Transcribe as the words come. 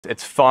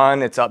It's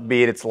fun, it's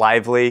upbeat, it's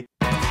lively.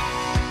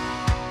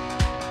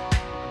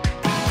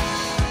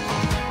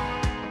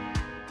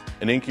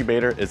 An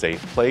incubator is a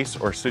place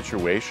or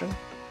situation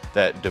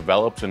that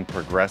develops and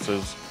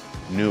progresses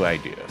new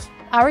ideas.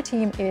 Our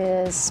team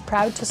is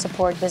proud to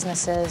support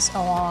businesses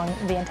along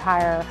the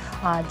entire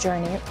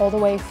journey, all the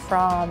way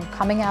from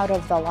coming out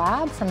of the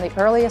lab, from the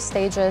earliest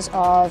stages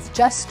of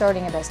just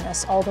starting a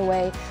business, all the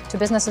way to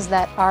businesses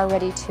that are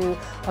ready to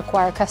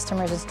acquire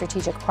customers and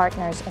strategic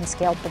partners and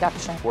scale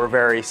production. We're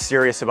very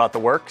serious about the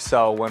work,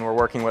 so when we're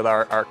working with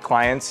our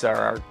clients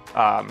or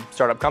our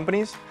startup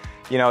companies,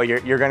 you know,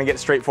 you're going to get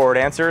straightforward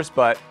answers,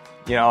 but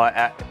you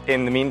know,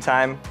 in the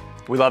meantime,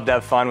 we love to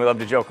have fun, we love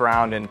to joke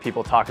around, and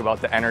people talk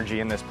about the energy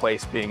in this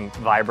place being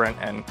vibrant,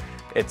 and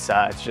it's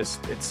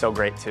so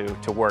great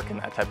to work in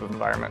that type of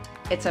environment.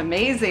 It's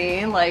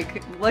amazing,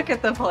 like look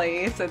at the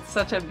place, it's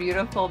such a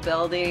beautiful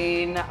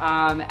building,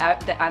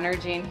 the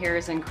energy in here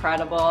is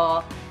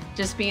incredible.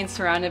 Just being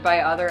surrounded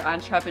by other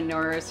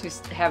entrepreneurs who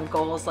have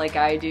goals like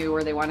I do,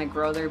 where they want to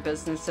grow their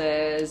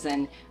businesses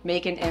and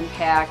make an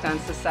impact on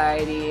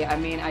society. I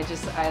mean,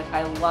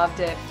 I loved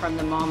it from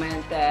the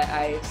moment that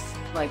I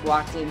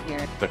walked in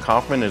here. The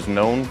Koffman is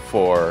known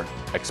for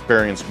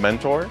experienced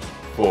mentors,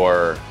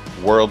 for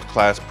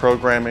world-class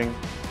programming,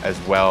 as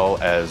well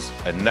as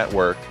a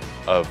network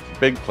of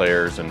big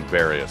players in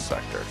various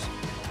sectors.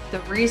 The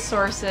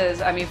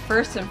resources, I mean,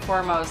 first and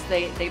foremost,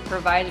 they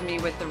provided me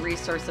with the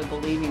resource of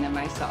believing in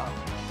myself,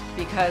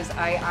 because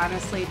I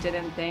honestly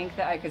didn't think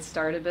that I could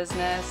start a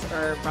business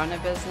or run a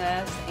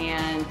business,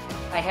 and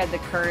I had the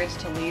courage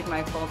to leave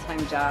my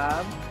full-time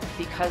job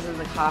because of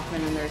the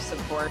Koffman and their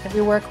support.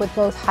 We work with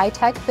both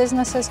high-tech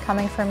businesses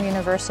coming from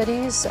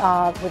universities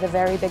with a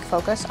very big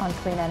focus on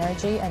clean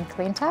energy and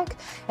clean tech,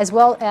 as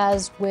well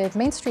as with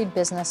Main Street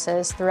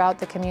businesses throughout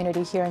the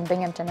community here in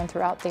Binghamton and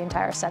throughout the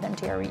entire Southern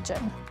Tier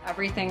region.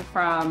 Everything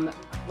from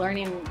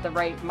learning the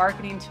right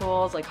marketing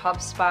tools like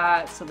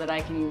HubSpot so that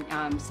I can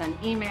send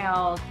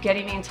emails,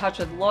 getting me in touch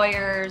with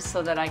lawyers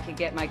so that I could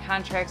get my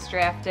contracts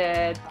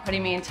drafted,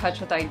 putting me in touch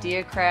with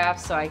Idea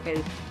Crafts so I could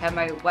have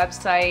my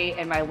website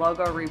and my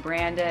logo rebranded.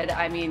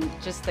 I mean,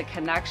 just the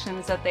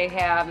connections that they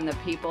have and the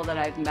people that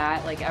I've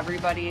met, like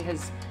everybody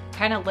has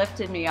kind of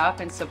lifted me up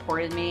and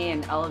supported me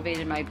and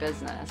elevated my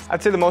business.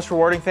 I'd say the most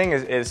rewarding thing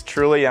is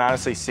truly and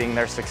honestly seeing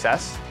their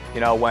success.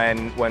 You know,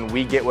 when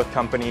we get with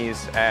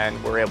companies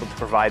and we're able to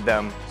provide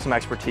them some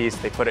expertise,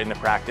 they put it into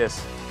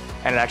practice,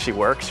 and it actually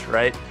works,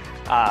 right?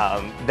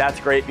 That's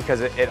great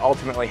because it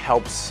ultimately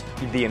helps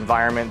the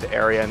environment, the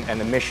area, and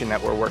the mission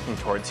that we're working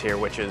towards here,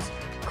 which is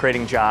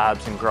creating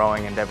jobs and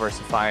growing and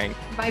diversifying.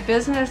 My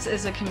business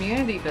is a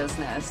community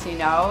business, you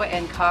know,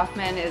 and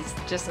Koffman is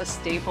just a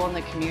staple in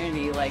the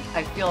community, like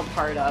I feel a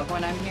part of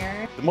when I'm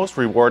here. The most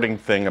rewarding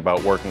thing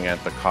about working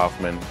at the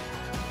Koffman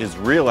is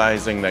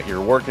realizing that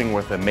you're working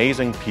with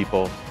amazing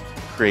people,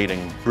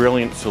 creating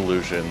brilliant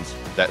solutions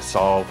that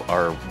solve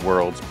our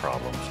world's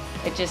problems.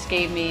 It just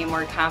gave me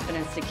more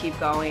confidence to keep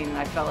going, and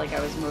I felt like I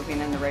was moving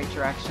in the right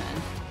direction.